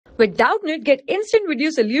With Doubtnut, get instant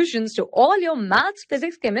video solutions to all your maths,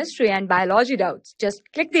 physics, chemistry, and biology doubts. Just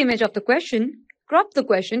click the image of the question, crop the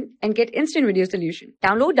question, and get instant video solution.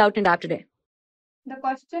 Download Doubtnut app today. The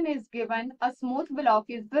question is given: a smooth block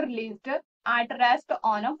is released at rest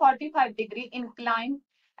on a 45-degree incline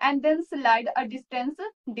and then slide a distance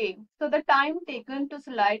d. So the time taken to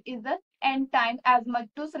slide is the n time as much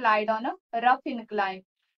to slide on a rough incline.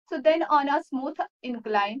 So then on a smooth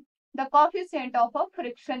incline, the coefficient of a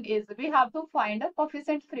friction is, we have to find a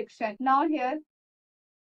coefficient friction. Now here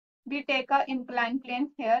we take a incline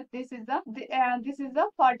plane. Here this is a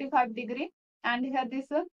 45-degree, and here this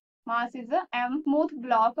mass is a m. Smooth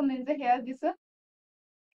block means here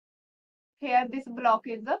this block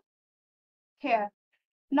is here.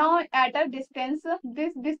 Now at a distance,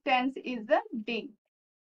 this distance is d.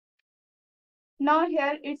 Now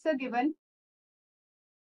here it's given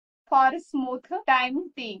for smooth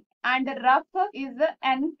time t and rough is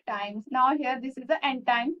n times. Now here this is the n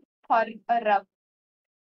time for a rough.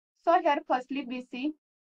 So here firstly we see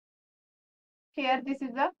here this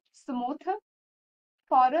is a smooth.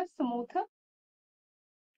 For a smooth,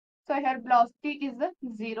 so here velocity is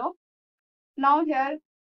 0. Now here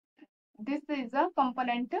this is a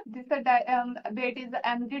component, this weight is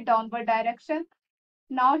mg downward direction.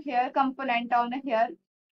 Now here component down here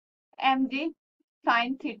mg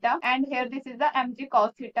sin theta, and here this is the mg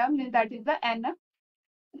cos theta, means that is the n.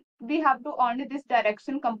 We have to only this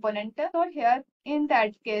direction component. So here in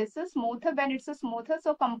that case smooth, when it's a smooth,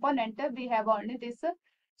 so component we have only this.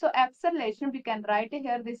 So acceleration we can write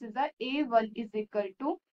here, this is the a1 is equal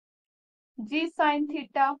to g sin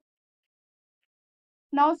theta.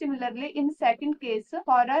 Now similarly in second case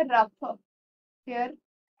for a rough, here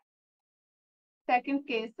second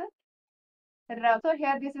case rough, so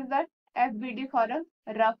here this is the FBD for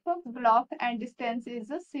a rough block and distance is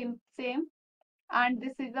the same, and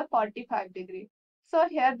this is a 45-degree. So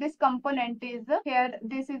here this component is here,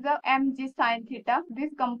 this is a mg sin theta, this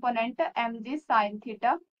component mg sin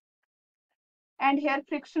theta, and here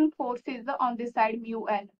friction force is on this side mu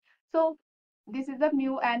n. So this is a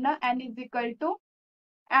mu n, n is equal to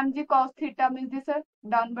mg cos theta, means this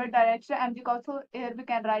downward direction mg cos, so here we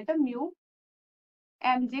can write a mu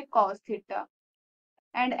mg cos theta,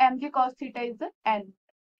 and mg cos theta is n.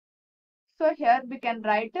 So here we can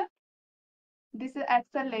write this is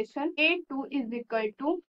acceleration a2 is equal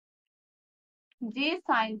to g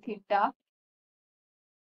sin theta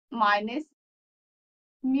minus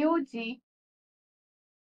mu g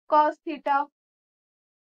cos theta.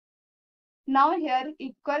 Now here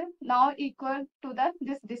equal to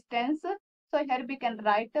this distance. So here we can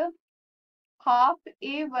write half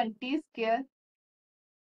a1t square.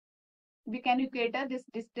 We can equate this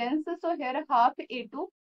distance. So here half a2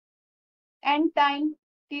 n time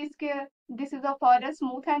t square. This is for a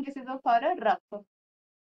smooth and this is for a rough.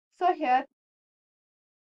 So here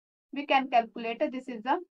we can calculate, this is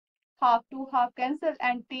a half to half cancel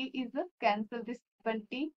and t is cancel, this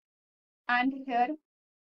 20, and here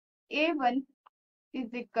a1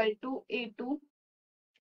 is equal to a2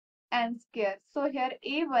 n square. So here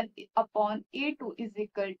a1 upon a2 is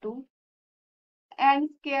equal to n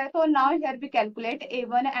square. So now here we calculate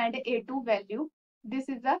a1 and a2 value. This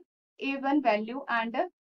is the a1 value and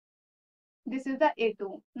this is the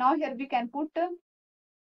a2. Now here we can put,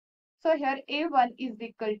 so here a1 is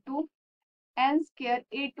equal to n square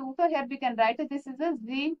a2. So here we can write this is a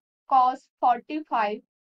z cos 45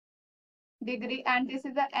 degree, and this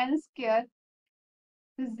is the n square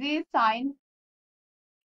z sin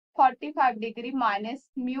 45 degree minus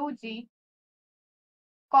mu g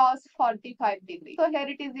cos 45 degree. So here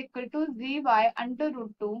it is equal to zy under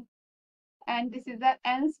root 2, and this is the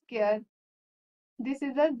n square, this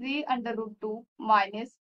is a z under root 2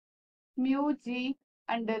 minus mu g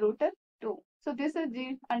under root 2. So this is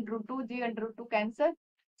g under root 2, g under root 2 cancel.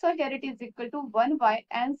 So here it is equal to 1 by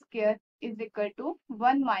n square is equal to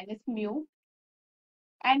 1 minus mu,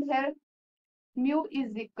 and here mu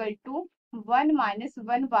is equal to 1 minus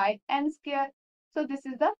 1 by n square. So this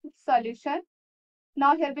is the solution.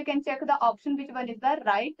 Now here we can check the option which one is the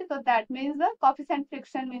right. So that means the coefficient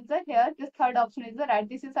friction means here this third option is the right.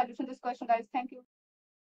 This is solution to this question, guys. Thank you.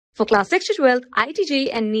 For class 6 to 12, IIT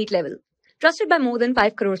JEE and NEET level. Trusted by more than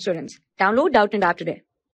 5 crore students. Download Doubtnut app today.